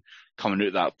Istanbul game, coming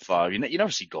out that far. You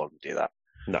never see Gordon do that.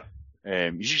 No.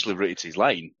 He's usually rooted to his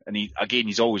line. And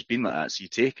he's always been like that, so you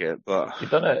take it. But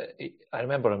He's done it. I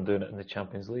remember him doing it in the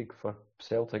Champions League for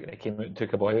Celtic, and he came out and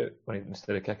took a boy out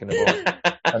instead of kicking the ball.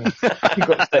 And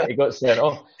he got sent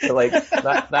off. So like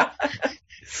that.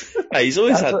 He's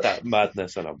always had that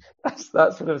madness in him. That's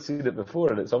what I've seen it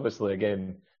before, and it's obviously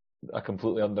again a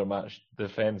completely undermatched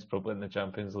defence probably in the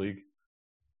Champions League.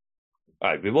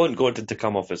 Aye, we want Gordon to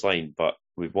come off his line, but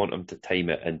we want him to time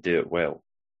it and do it well.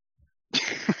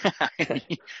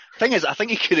 Thing is, I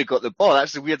think he could have got the ball.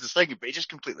 That's the weirdest thing, but he just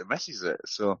completely misses it.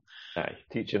 So, aye,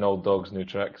 teaching old dogs new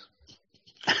tricks.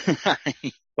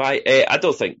 But I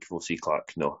don't think we'll see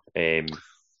Clark. No,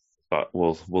 but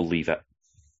we'll leave it.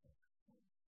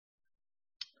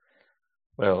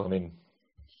 Well, I mean,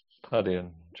 Paddy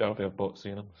and Jarvie have both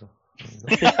seen him, so.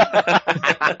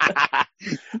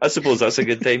 I suppose that's a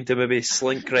good time to maybe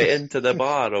slink right into the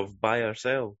bar of buy or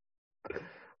sell.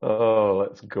 Oh,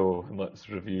 let's go and let's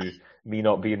review me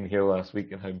not being here last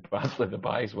week and how badly the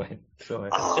buys went. So,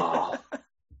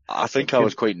 I think I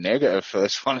was quite negative for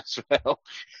this one as well.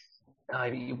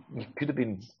 You could have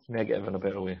been negative in a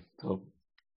better way. So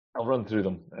I'll run through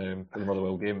them for the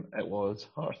Motherwell game. It was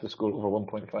Hearts to score over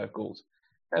 1.5 goals.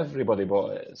 Everybody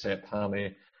bought it except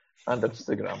Hammy and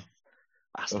Instagram.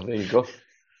 So there you go.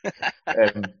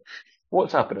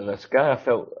 What's happened to this guy?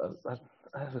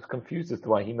 I was confused as to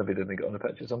why he maybe didn't get on the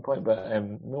pitch at some point, but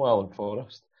no Alan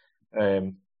Forrest,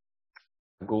 a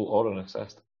goal or an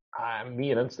assist.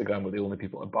 Me and Instagram were the only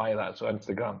people to buy that, so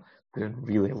Instagram doing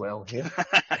really well here.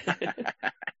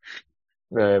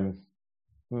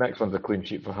 Next one's a clean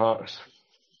sheet for Hearts.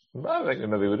 I think they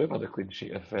maybe would have had a clean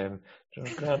sheet if John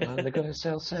Grant and they're going to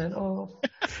sell sent off.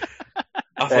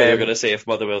 I thought you were going to say if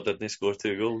Motherwell didn't score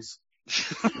 2 goals.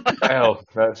 Well,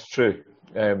 that's true.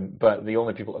 But the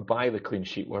only people to buy the clean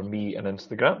sheet were me and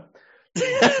Instagram.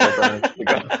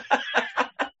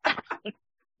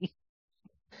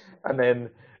 And then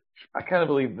I can't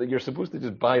believe that you're supposed to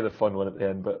just buy the fun one at the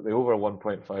end, but the over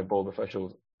 1.5 bald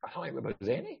officials, I don't think there was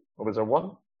any, or was there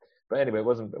one? But anyway, it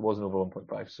wasn't over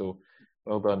 1.5. So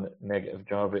well done, negative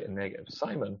Jarvie and negative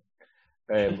Simon.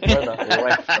 Where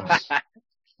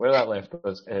that left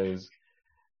us is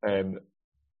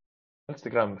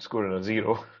Instagram scoring a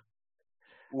 0.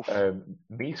 Oof.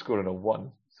 Me scoring a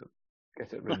 1. So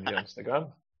get it round your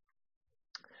Instagram.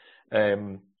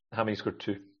 Hammy scored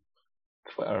 2.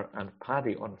 Twitter and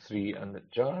Paddy on 3, and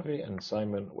Jarvie and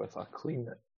Simon with a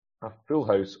full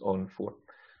house on 4.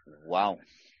 Wow.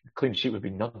 Clean sheet would be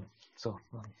none. So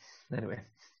anyway,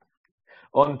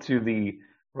 on to the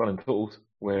running totals,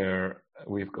 where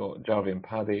we've got Jarvie and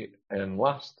Paddy in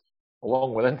last,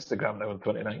 along with Instagram now on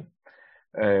 29,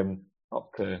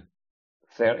 up to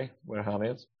 30 where Hammy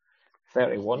is,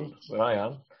 31 where I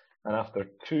am, and after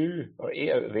 8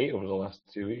 out of 8 over the last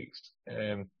 2 weeks,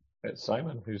 it's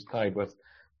Simon who's tied with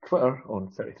Twitter on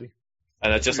 33.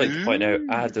 And I'd just like to point out,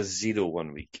 I had a 0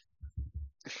 1 week.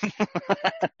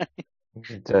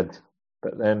 You did,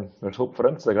 but then there's hope for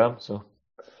Instagram, so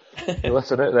you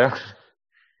listen out there.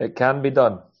 It can be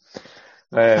done.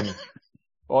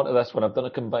 On to this one. I've done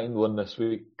a combined one this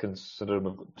week, considering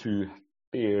we've got 2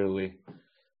 fairly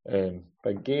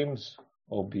big games,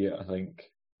 albeit I think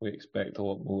we expect a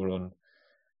lot more on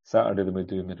Saturday than we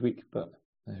do midweek, but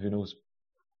who knows.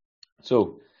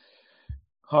 So,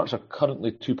 Hearts are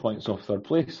currently 2 points off third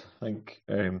place. I think,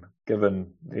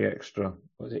 given the extra,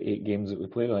 8 games that we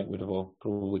played, I think we'd have all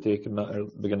probably taken that at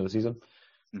the beginning of the season.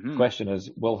 Mm-hmm. The question is,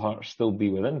 will Hearts still be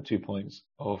within 2 points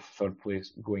of third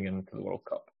place going into the World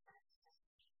Cup?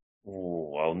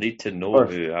 Oh, I'll need to know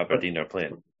who Aberdeen are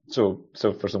playing. So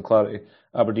for some clarity,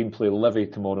 Aberdeen play Livy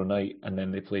tomorrow night, and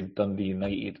then they play Dundee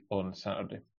United on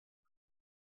Saturday.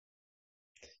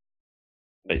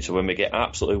 Right, so when we get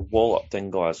absolutely walloped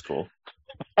in Glasgow,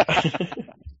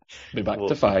 Be back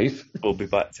to 5. We'll be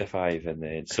back to 5, and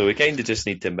then so we kind of just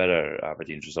need to mirror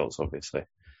Aberdeen's results, obviously.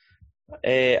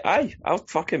 I'll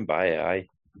fucking buy it. I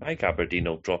think Aberdeen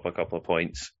will drop a couple of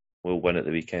points. We'll win at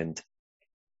the weekend.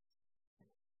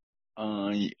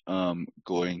 I am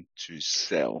going to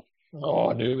sell. Oh,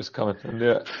 I knew it was coming. I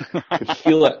knew it. I could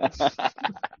feel it.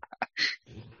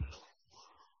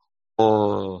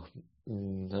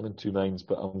 I'm in 2 minds,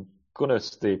 but I'm going to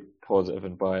stay positive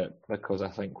and buy it because I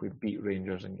think we beat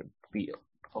Rangers and get beat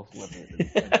off Livy.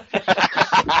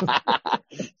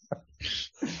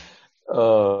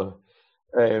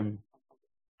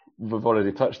 We've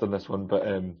already touched on this one, but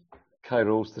Kye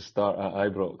Rowles to start at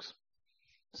Ibrox.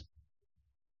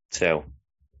 Sell. Do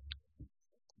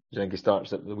you think he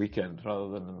starts at the weekend rather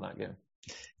than in that game?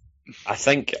 I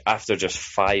think after just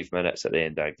 5 minutes at the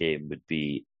end of that game would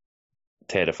be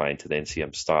terrifying to then see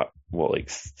him start,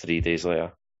 3 days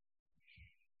later?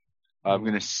 I'm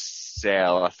going to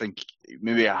sell. I think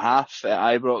maybe a half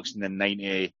at Ibrox and then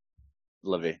 90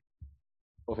 Livy.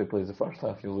 What if he plays the first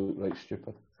half? He'll look right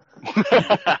stupid.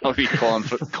 I'll be calling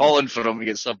for him to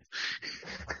get subbed.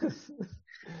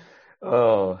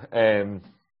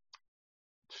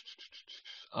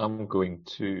 I'm going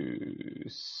to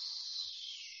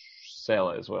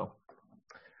sell it as well.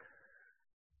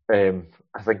 I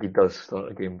think he does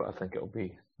start a game, but I think it'll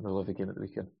be the Livy game at the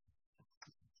weekend.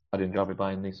 I didn't enjoy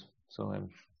buying these, so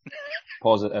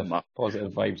positive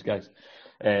vibes, guys.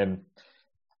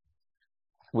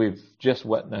 We've just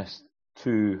witnessed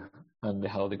 2 Andy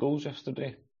Halliday goals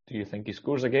yesterday. Do you think he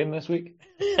scores again this week?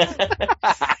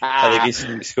 I think he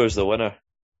scores the winner.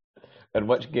 In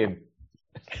which game?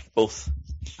 Both.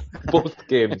 Both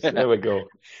games. There we go.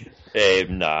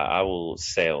 Nah, I will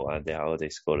sell Andy Halliday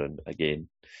scoring again.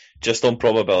 Just on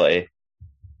probability.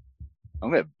 I'm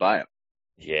going to buy it.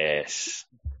 Yes.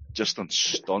 Just on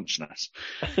staunchness.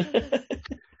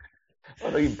 I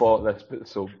know you bought this, but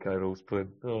sold Kye Rowles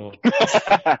playing. Oh.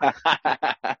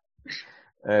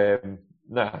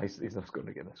 He's not scoring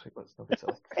again this week. Let's not be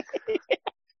silly.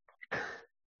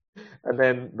 And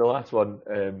then the last one,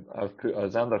 I've put a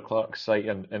Xander Clark sight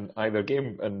in either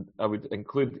game, and I would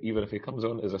include, even if he comes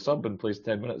on as a sub and plays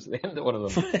 10 minutes at the end of one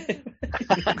of them.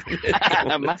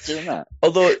 I'm not doing that.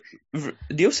 Although,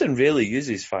 Nielsen rarely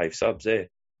uses 5 subs, eh?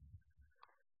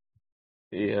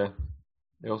 Yeah.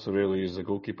 He also rarely uses a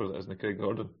goalkeeper that isn't Craig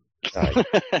Gordon. Aye,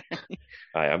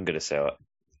 I'm going to sell it.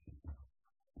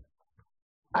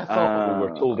 I thought we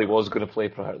were told he was going to play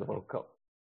prior to the World Cup.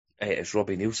 Hey, it's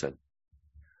Robbie Nielsen.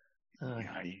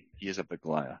 Yeah, he is a big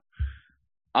liar.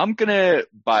 I'm going to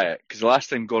buy it, because the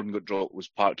last time Gordon got dropped was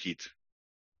Parkhead.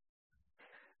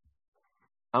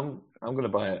 I'm going to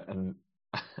buy it, and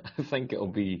I think it'll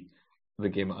be the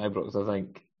game at Ibrox. I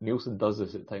think Nielsen does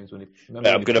this at times when he...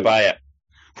 I'm going to buy it.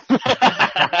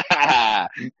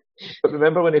 But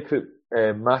remember when he put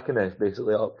McInnes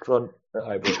basically up front at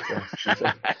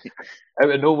Ibrox?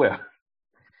 Out of nowhere.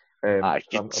 I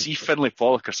can see Finlay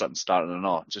Pollock or something starting or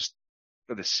not, just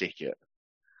for the sake of it.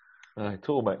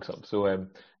 Total mix-up. So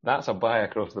that's a bye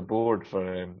across the board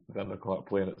for Vander Clark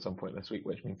playing at some point this week,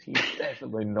 which means he's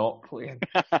definitely not playing.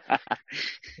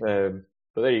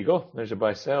 But there you go. There's your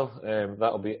buy-sell.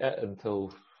 That'll be it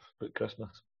until about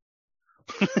Christmas.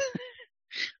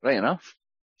 Right enough.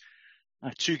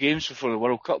 2 games before the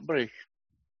World Cup break.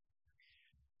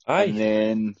 Aye. And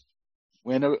then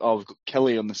we've got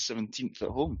Kelly on the 17th at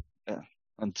home.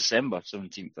 On December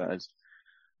 17th, that is.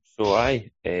 So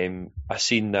I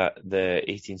seen that the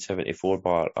 1874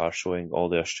 bar are showing all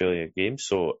the Australia games.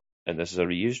 So, and this is a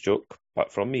reused joke,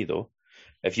 but from me though,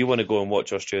 if you want to go and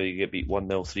watch Australia get beat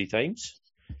 1-0 3 times,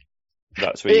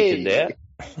 that's where you can do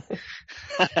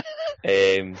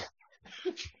it.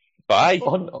 But aye.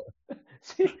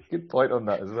 See, good point on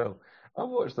that as well. I've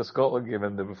watched the Scotland game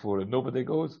in there before and nobody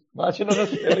goes. Imagine an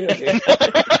Australia game.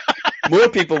 More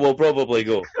people will probably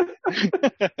go.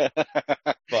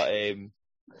 But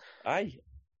aye,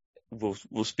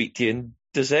 we'll speak to you in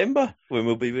December when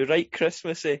we'll be right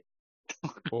Christmassy.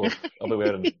 Oh, I'll be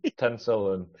wearing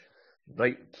tinsel and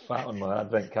right fat on my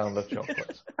advent calendar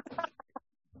chocolates.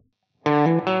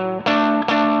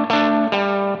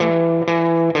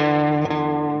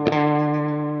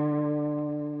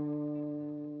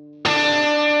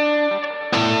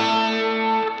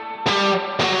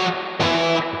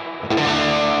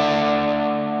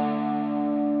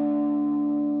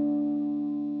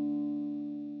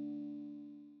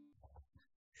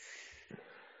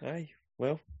 Aye,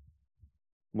 well,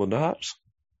 more than Hearts.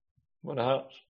 What a Hearts.